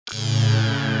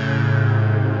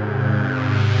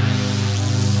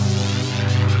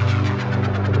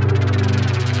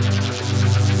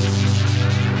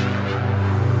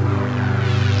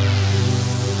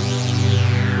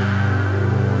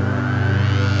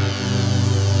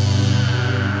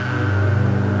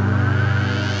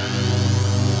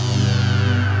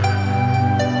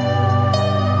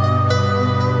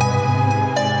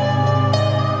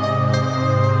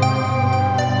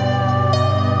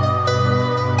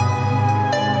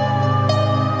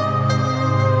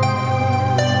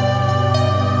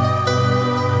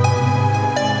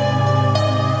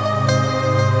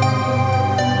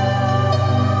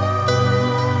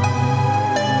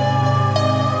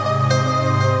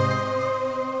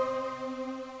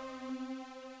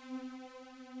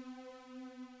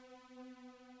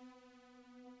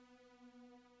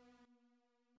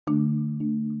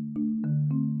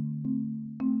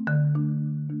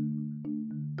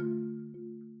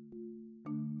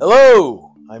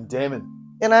Hello, I'm Damon.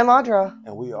 And I'm Audra.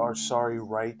 And we are Sorry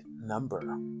Right Number.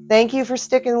 Thank you for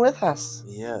sticking with us.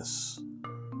 Yes.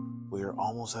 We are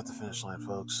almost at the finish line,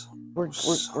 folks.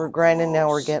 We're grinding now.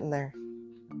 We're getting there.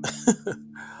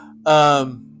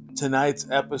 Tonight's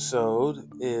episode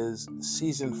is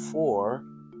Season 4,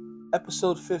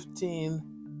 Episode 15,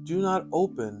 Do Not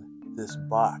Open This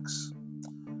Box.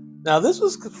 Now, this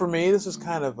was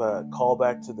kind of a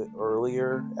callback to the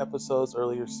earlier episodes,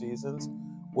 earlier seasons,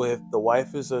 with the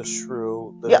wife is a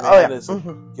shrew, the man is a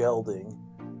gelding.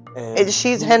 And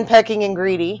she's henpecking and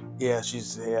greedy. Yeah,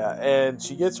 and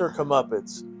she gets her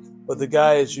comeuppance, but the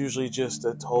guy is usually just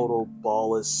a total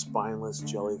ballless, spineless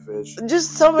jellyfish.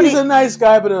 Just somebody. He's a nice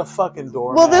guy, but a fucking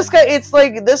doormat. Well, this guy, it's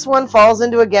like this one falls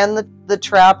into again the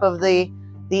trap of the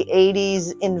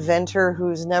 80s inventor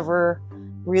who's never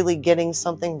really getting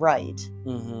something right,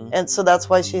 and so that's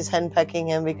why she's henpecking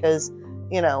him because.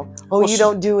 You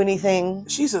don't do anything.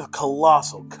 She's a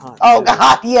colossal cunt. Oh,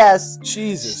 God, yes.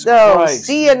 Jesus Christ. So,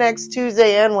 see you next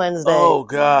Tuesday and Wednesday. Oh,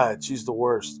 God, she's the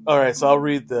worst. All right, so I'll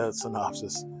read the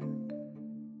synopsis.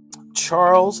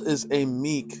 Charles is a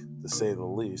meek, to say the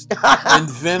least,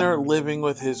 inventor living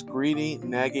with his greedy,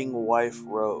 nagging wife,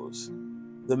 Rose.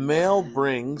 The mail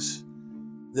brings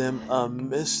them a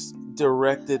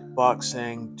misdirected box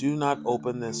saying, "Do not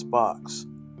open this box."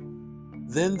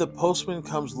 Then the postman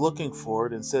comes looking for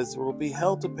it and says there will be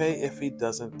hell to pay if he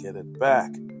doesn't get it back.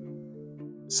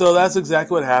 So that's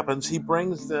exactly what happens. He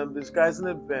brings them. This guy's an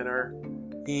inventor.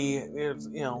 It's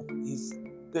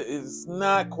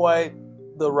not quite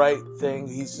the right thing.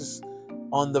 He's just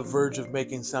on the verge of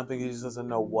making something. He just doesn't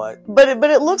know what. But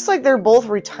it looks like they're both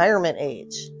retirement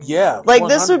age. Yeah, like 100%.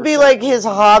 This would be like his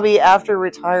hobby after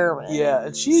retirement. Yeah,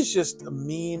 and she's just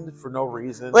mean for no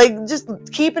reason. Like just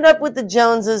keeping up with the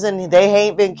Joneses, and they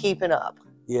ain't been keeping up.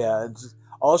 Yeah, and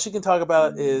all she can talk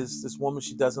about is this woman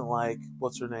she doesn't like.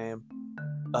 What's her name?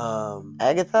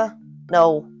 Agatha?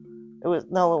 No, it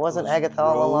wasn't Agatha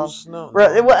all along. No,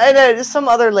 it was some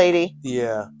other lady.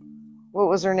 Yeah. What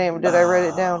was her name? Did I write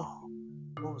it down?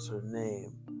 What was her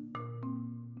name?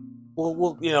 Well,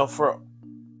 we'll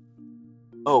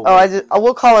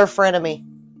call her frenemy.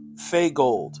 Faye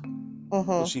Gold. Mm-hmm.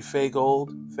 Was she Faye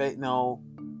Gold? No.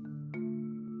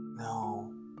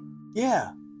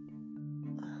 Yeah.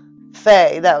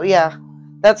 Faye.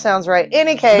 That sounds right.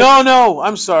 Any case. No.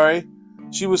 I'm sorry.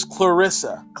 She was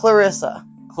Clarissa.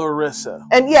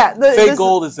 And yeah, Faye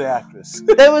Gold is the actress.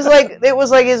 it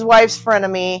was like his wife's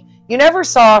frenemy. You never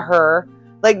saw her.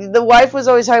 Like, the wife was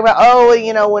always talking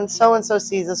about, when so-and-so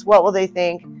sees this, what will they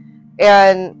think?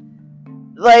 And,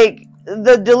 like,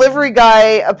 the delivery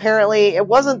guy, apparently, it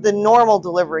wasn't the normal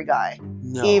delivery guy,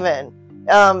 even.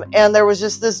 And there was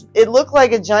just this, it looked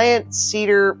like a giant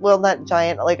cedar, well, not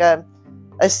giant, like a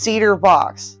cedar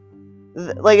box.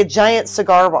 Like a giant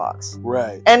cigar box.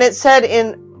 Right. And it said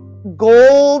in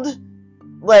gold,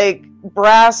 like,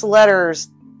 brass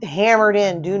letters, hammered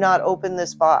in, "Do not open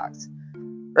this box."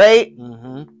 Right?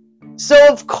 Mm-hmm. So,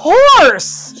 of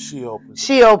course, she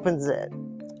opens it.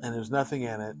 And there's nothing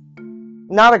in it.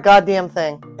 Not a goddamn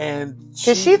thing. And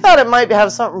because she thought it might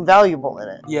have something valuable in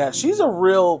it. Yeah, she's a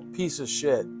real piece of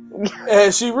shit.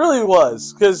 And she really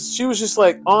was. Because she was just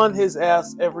like on his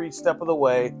ass every step of the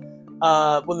way.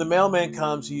 When the mailman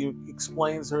comes, he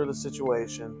explains her the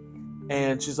situation.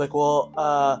 And she's like, well,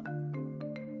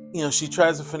 she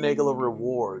tries to finagle a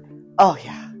reward. Oh,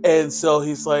 yeah. And so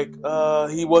he's like,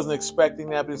 he wasn't expecting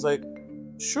that, but he's like,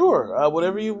 sure,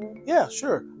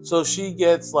 sure. So she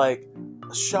gets like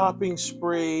a shopping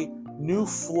spree, new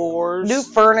floors, new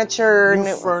furniture.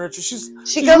 She's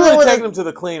comes really taking him to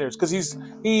the cleaners because he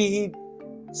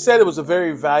said it was a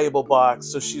very valuable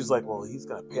box. So she's like, well, he's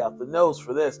gonna pay out the nose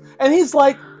for this, and he's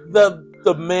like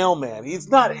the mailman. He's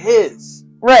not his,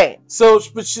 right? So, I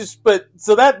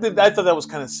thought that was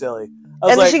kind of silly.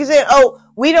 And then she can say, "Oh,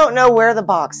 we don't know where the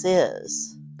box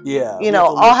is." Yeah,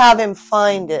 I'll have him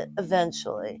find it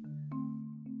eventually.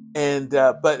 And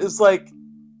but it's like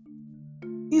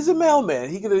he's a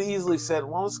mailman. He could have easily said,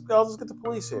 "Well, I'll just get the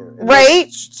police here." And right?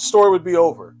 The story would be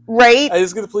over. Right? I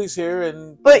just get the police here,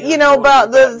 and but about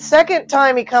the second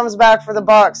time he comes back for the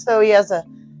box, so he has a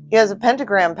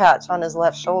pentagram patch on his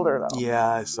left shoulder, though. Yeah,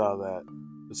 I saw that.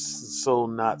 It's so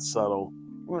not subtle.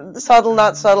 Subtle,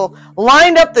 not subtle.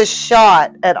 Lined up the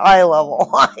shot at eye level.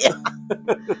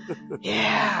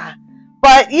 Yeah.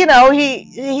 But,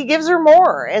 he gives her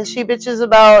more. And she bitches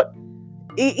about,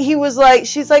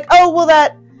 she's like, oh, well,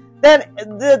 that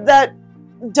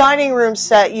dining room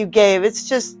set you gave, it's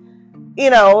just, he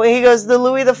goes, the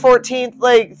Louis the 14th,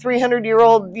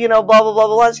 300-year-old, blah, blah, blah, blah,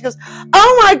 blah. She goes,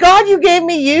 oh, my God, you gave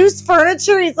me used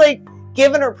furniture? He's like,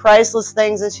 giving her priceless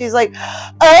things, and she's like,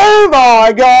 "Oh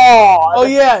my god!" Oh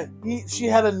yeah, she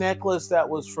had a necklace that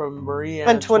was from Marie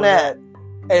Antoinette,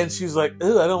 and she's like,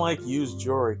 "Ew, I don't like used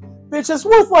jewelry." Bitch, that's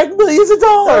worth like millions of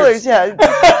dollars. Yeah,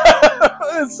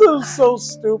 it's so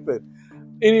stupid.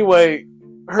 Anyway,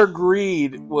 her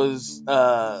greed was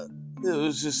it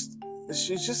was just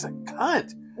she's just a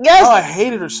cunt. yes. Oh, I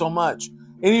hated her so much.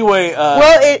 Anyway,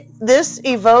 this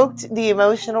evoked the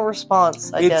emotional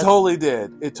response. I guess it totally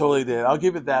did. It totally did. I'll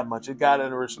give it that much. It got a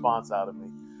response out of me.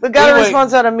 It got a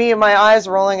response out of me and my eyes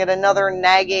rolling at another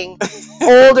nagging,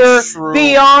 older,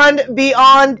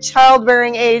 beyond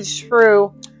childbearing age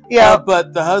shrew. Yeah,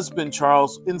 but the husband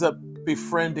Charles ends up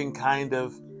befriending kind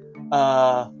of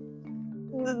the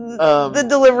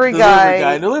delivery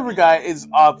guy. The delivery guy is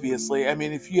obviously, I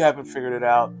mean, if you haven't figured it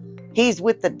out, he's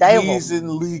with the devil. He's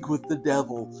in league with the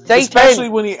devil. Satan. Especially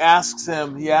when he asks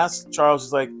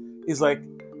Charles, he's like,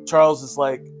 Charles is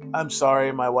like, I'm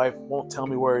sorry, my wife won't tell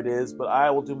me where it is, but I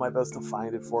will do my best to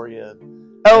find it for you.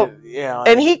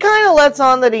 And he kind of lets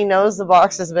on that he knows the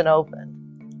box has been opened.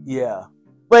 Yeah.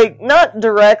 Like, not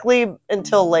directly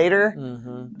until later,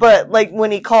 but like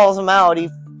when he calls him out,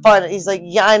 he's like,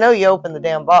 yeah, I know you opened the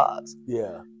damn box.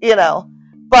 Yeah. You know,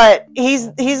 but he's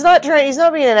not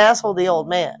being an asshole to the old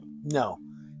man. No,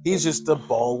 he's just a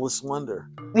ballless wonder.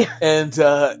 Yeah. And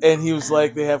he was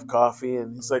like, they have coffee,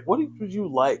 and he's like, what would you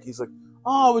like? He's like,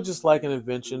 oh, I would just like an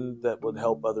invention that would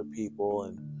help other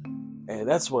people, and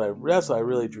that's what I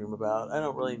really dream about. I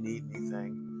don't really need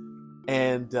anything.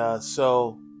 And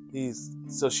so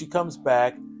she comes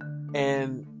back,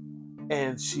 and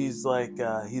she's like,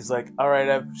 he's like, all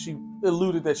right, she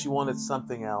alluded that she wanted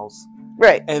something else.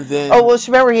 Right. And then... Oh, well,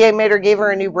 she remember he gave her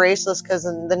a new bracelet because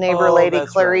the neighbor lady,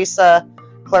 Clarissa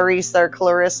won.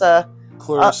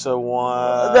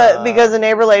 Because the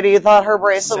neighbor lady thought her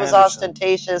bracelet was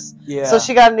ostentatious. Yeah. So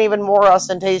she got an even more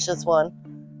ostentatious one.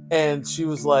 And she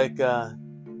was like,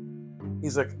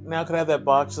 he's like, now can I have that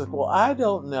box? She's like, well, I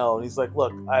don't know. And he's like,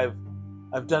 look, I've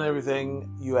done everything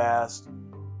you asked.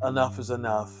 Enough is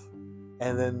enough.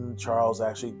 And then Charles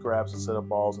actually grabs a set of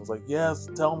balls and is like, yes,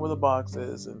 tell him where the box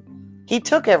is. And he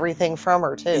took everything from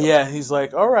her too. Yeah, he's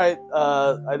like, all right,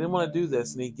 I didn't want to do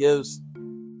this. And he gives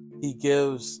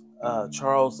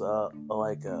Charles a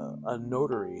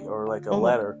notary or like a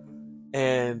letter.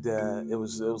 And it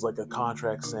was like a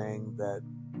contract saying that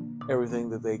everything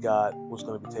that they got was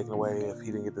going to be taken away if he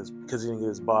didn't get this, because he didn't get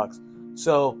his box.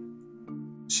 So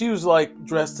she was like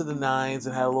dressed to the nines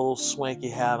and had a little swanky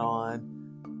hat on,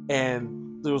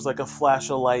 and there was like a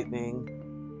flash of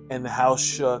lightning, and the house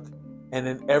shook, and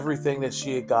then everything that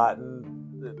she had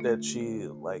gotten that she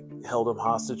like held him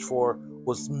hostage for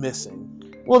was missing.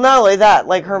 Well, not only that,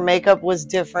 like her makeup was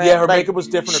different. Yeah, her makeup was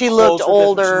different. She looked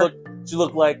older. She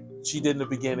looked like she did in the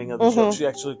beginning of the show. She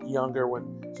actually looked younger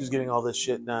when she was getting all this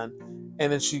shit done.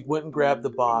 And then she went and grabbed the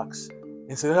box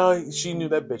and said, oh, she knew,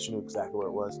 that bitch knew exactly where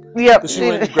it was. Yep. She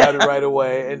went and grabbed it right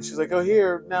away. And she's like, oh,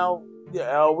 here, now,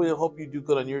 yeah, we hope you do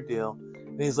good on your deal.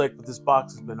 And he's like, but this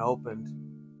box has been opened.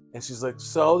 And she's like,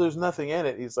 so there's nothing in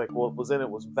it. He's like, well, what was in it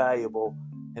was valuable.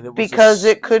 And it was because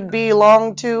it could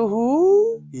belong to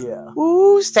who? Yeah.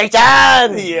 Who?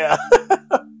 Satan! Yeah.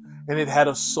 And it had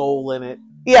a soul in it.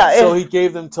 Yeah. So he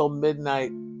gave them till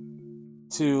midnight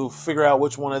to figure out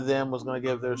which one of them was going to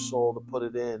give their soul to put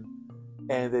it in.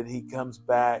 And then he comes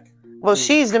back. Well,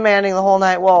 she's demanding the whole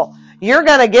night, well, you're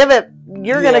going to give it,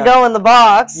 you're going to go in the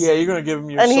box. Yeah, you're going to give him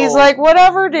your soul. And he's like,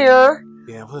 whatever, dear.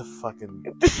 Yeah, what a fucking...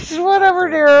 whatever,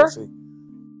 dear.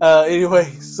 Anyway,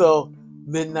 so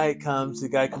midnight comes, the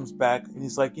guy comes back, and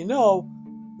he's like,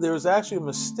 there was actually a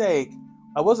mistake.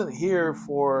 I wasn't here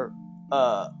for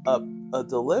a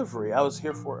delivery. I was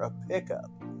here for a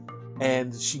pickup.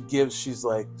 And she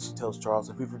tells Charles,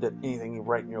 if you've ever done anything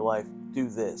right in your life, do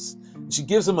this. And she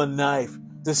gives him a knife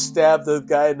to stab the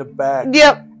guy in the back.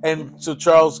 Yep. And so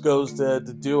Charles goes to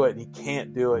do it, and he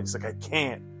can't do it. He's like, I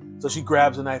can't. So she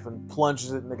grabs a knife and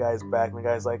plunges it in the guy's back, and the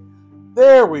guy's like,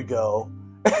 there we go.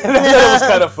 And that was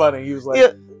kind of funny. He was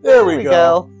like, there we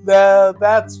go.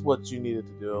 That's what you needed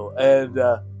to do. And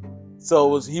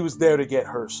so he was there to get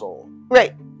her soul.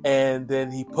 Right. And then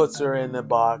he puts her in the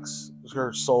box,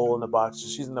 her soul in the box. So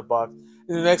she's in the box.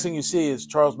 And the next thing you see is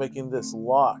Charles making this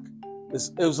lock.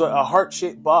 It was a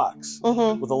heart-shaped box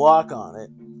with a lock on it.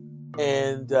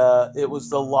 And it was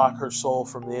to lock her soul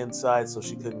from the inside so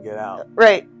she couldn't get out.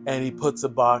 Right. And he puts a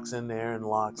box in there and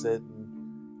locks it.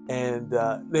 And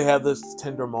they have this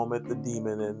tender moment, the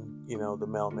demon and, the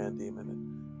mailman demon.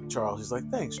 And Charles, he's like,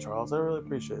 thanks, Charles. I really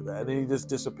appreciate that. And then he just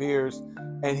disappears.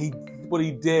 And what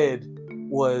he did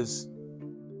was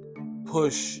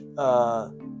push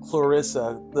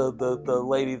Clarissa, the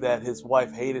lady that his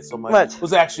wife hated so much, Much.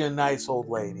 was actually a nice old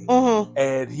lady, Mm-hmm.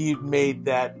 and he made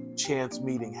that chance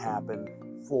meeting happen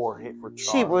for Charles.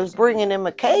 She was bringing him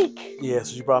a cake. Yeah,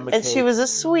 so she brought him a And cake. she was a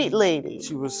sweet lady.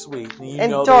 She was sweet. And,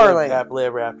 And they darling. lived happily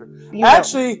ever after. You know.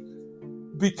 Actually,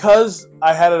 because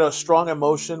I had a strong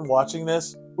emotion watching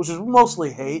this, which was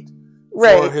mostly hate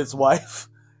for his wife,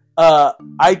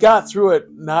 I got through it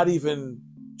not even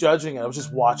judging it. I was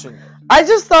just watching it. I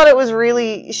just thought it was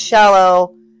really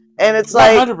shallow. And it's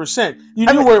like 100%. You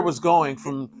knew where it was going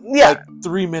from like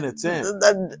 3 minutes in.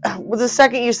 The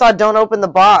second you saw "Don't Open the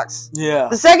Box," Yeah.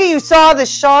 the second you saw the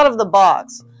shot of the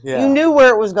box, Yeah. you knew where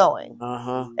it was going,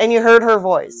 Uh-huh. and you heard her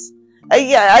voice.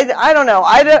 I don't know.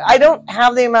 I don't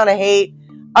have the amount of hate.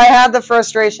 I had the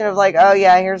frustration of like, oh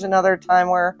yeah, here's another time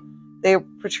where they're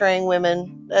portraying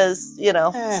women as such.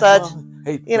 Well,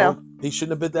 hey, you he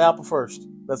shouldn't have bit the apple first.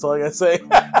 That's all I gotta say.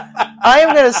 I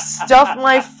am going to stuff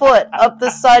my foot up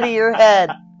the side of your head.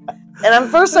 And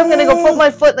I'm going to go put my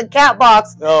foot in the cat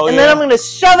box. And then I'm going to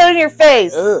shove it in your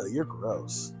face. Ugh, you're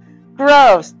gross.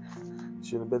 Gross.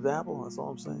 Shouldn't have bit the apple. That's all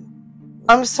I'm saying.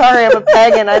 I'm sorry, I'm a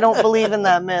pagan. I don't believe in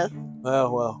that myth.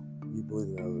 Oh, well, you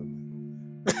believe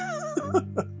in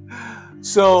it.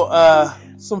 So,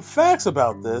 some facts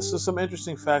about this. There's some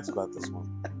interesting facts about this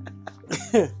one.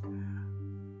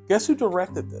 Guess who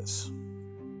directed this?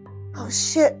 Oh,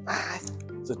 shit.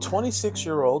 It's a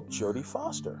 26-year-old Jodie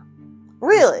Foster.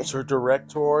 Really? It's her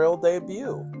directorial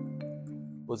debut.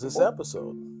 Was this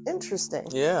episode? Interesting.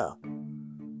 Yeah.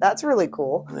 That's really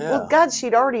cool. Yeah. Well, God,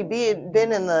 she'd already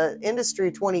been in the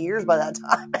industry 20 years by that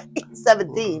time.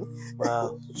 17.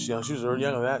 Well, she was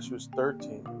younger than that. She was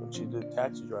 13 when she did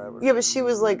Taxi Driver. Yeah, but she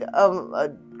was like a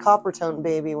copper tone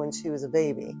baby when she was a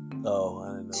baby. Oh,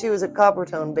 I didn't know. She was a copper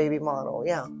tone baby model,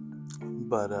 yeah.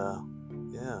 But,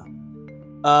 yeah.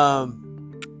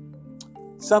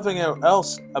 Something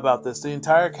else about this. The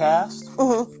entire cast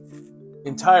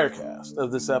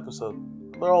of this episode,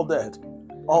 they're all dead.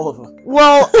 All of them.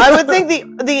 Well, I would think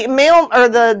the male or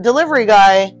the delivery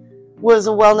guy was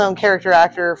a well-known character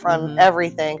actor from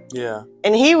everything. Yeah.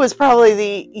 And he was probably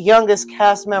the youngest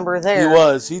cast member there. He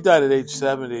was. He died at age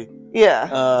 70. Yeah.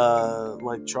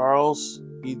 Like Charles,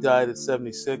 he died at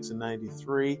 76 and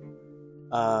 93.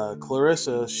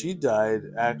 Clarissa, she died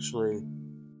actually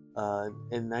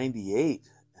in 98.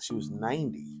 She was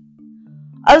 90.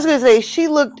 I was going to say, she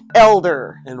looked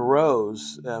elder. And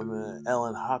Rose, Ellen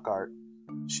Hockart,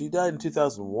 she died in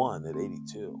 2001 at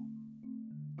 82.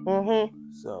 Mm-hmm.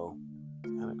 So,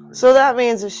 kind of crazy. So that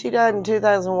means if she died in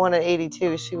 2001 at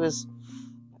 82, she was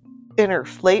in her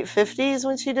late 50s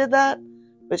when she did that?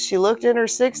 But she looked in her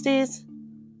 60s?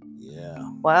 Yeah.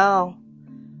 Wow.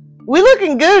 We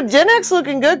looking good. Gen X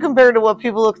looking good compared to what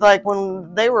people looked like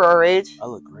when they were our age. I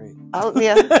look great. Oh,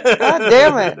 yeah. God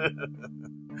damn it.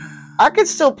 I could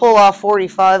still pull off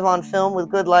 45 on film with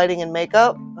good lighting and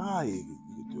makeup. Ah, you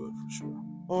could do it for sure.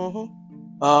 Mm-hmm.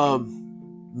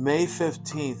 May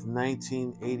 15th,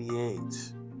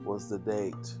 1988 was the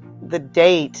date. The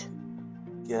date.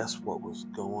 Guess what was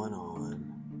going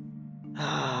on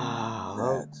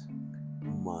that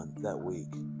month, that week?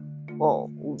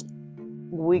 Well,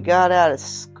 we got out of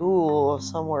school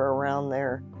somewhere around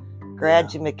there,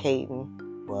 graduating.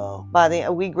 Well,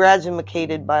 we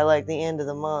graduated by like the end of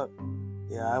the month.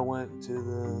 Yeah, I went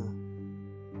to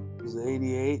it was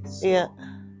 88. So yeah.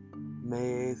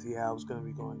 May 8th, I was going to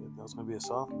be going. I was going to be a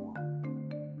sophomore.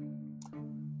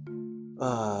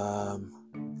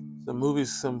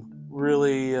 Some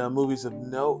really movies of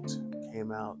note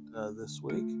came out this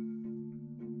week.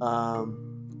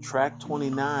 Track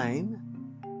 29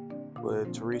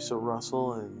 with Teresa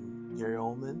Russell and Gary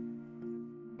Oldman.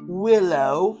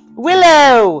 Willow.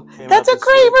 That's a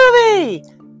great movie.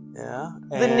 Yeah.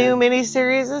 The new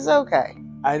miniseries is okay.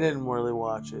 I didn't really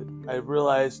watch it. I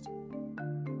realized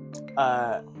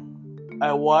I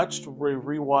rewatched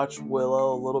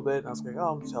Willow a little bit, and I was like,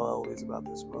 oh, I'm tell Eloise about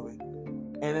this movie.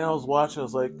 And then I was watching, I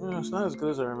was like, it's not as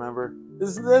good as I remember.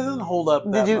 This doesn't hold up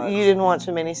that much. You didn't watch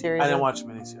the miniseries? I didn't watch the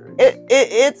miniseries.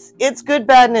 It's good,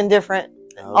 bad, and indifferent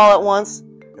all at once.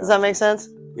 Does that make sense?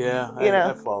 Yeah,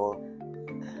 I follow.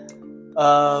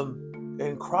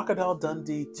 And Crocodile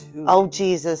Dundee 2. Oh,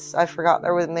 Jesus. I forgot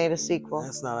there was made a sequel.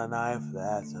 That's not a knife.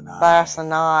 That's a knife. That's a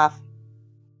knife.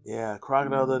 Yeah,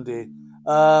 Crocodile Dundee.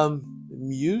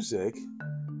 Music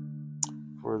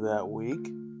for that week.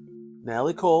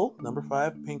 Natalie Cole, number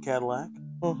 5, Pink Cadillac.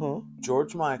 Mm-hmm.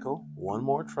 George Michael, One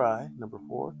More Try, number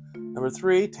 4. Number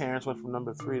 3, Terrence went from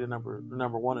number 3 to number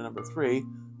 1 to number 3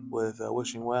 with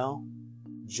Wishing Well.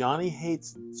 Johnny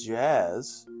Hates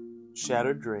Jazz,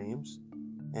 Shattered Dreams,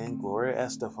 and Gloria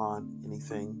Estefan,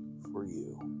 Anything for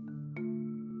You.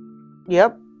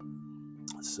 Yep.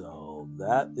 So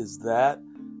that is that.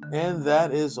 And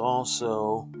that is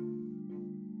also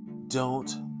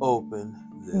Don't Open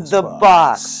This The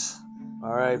box.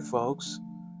 All right, folks.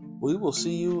 We will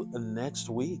see you next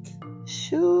week.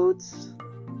 Shoots.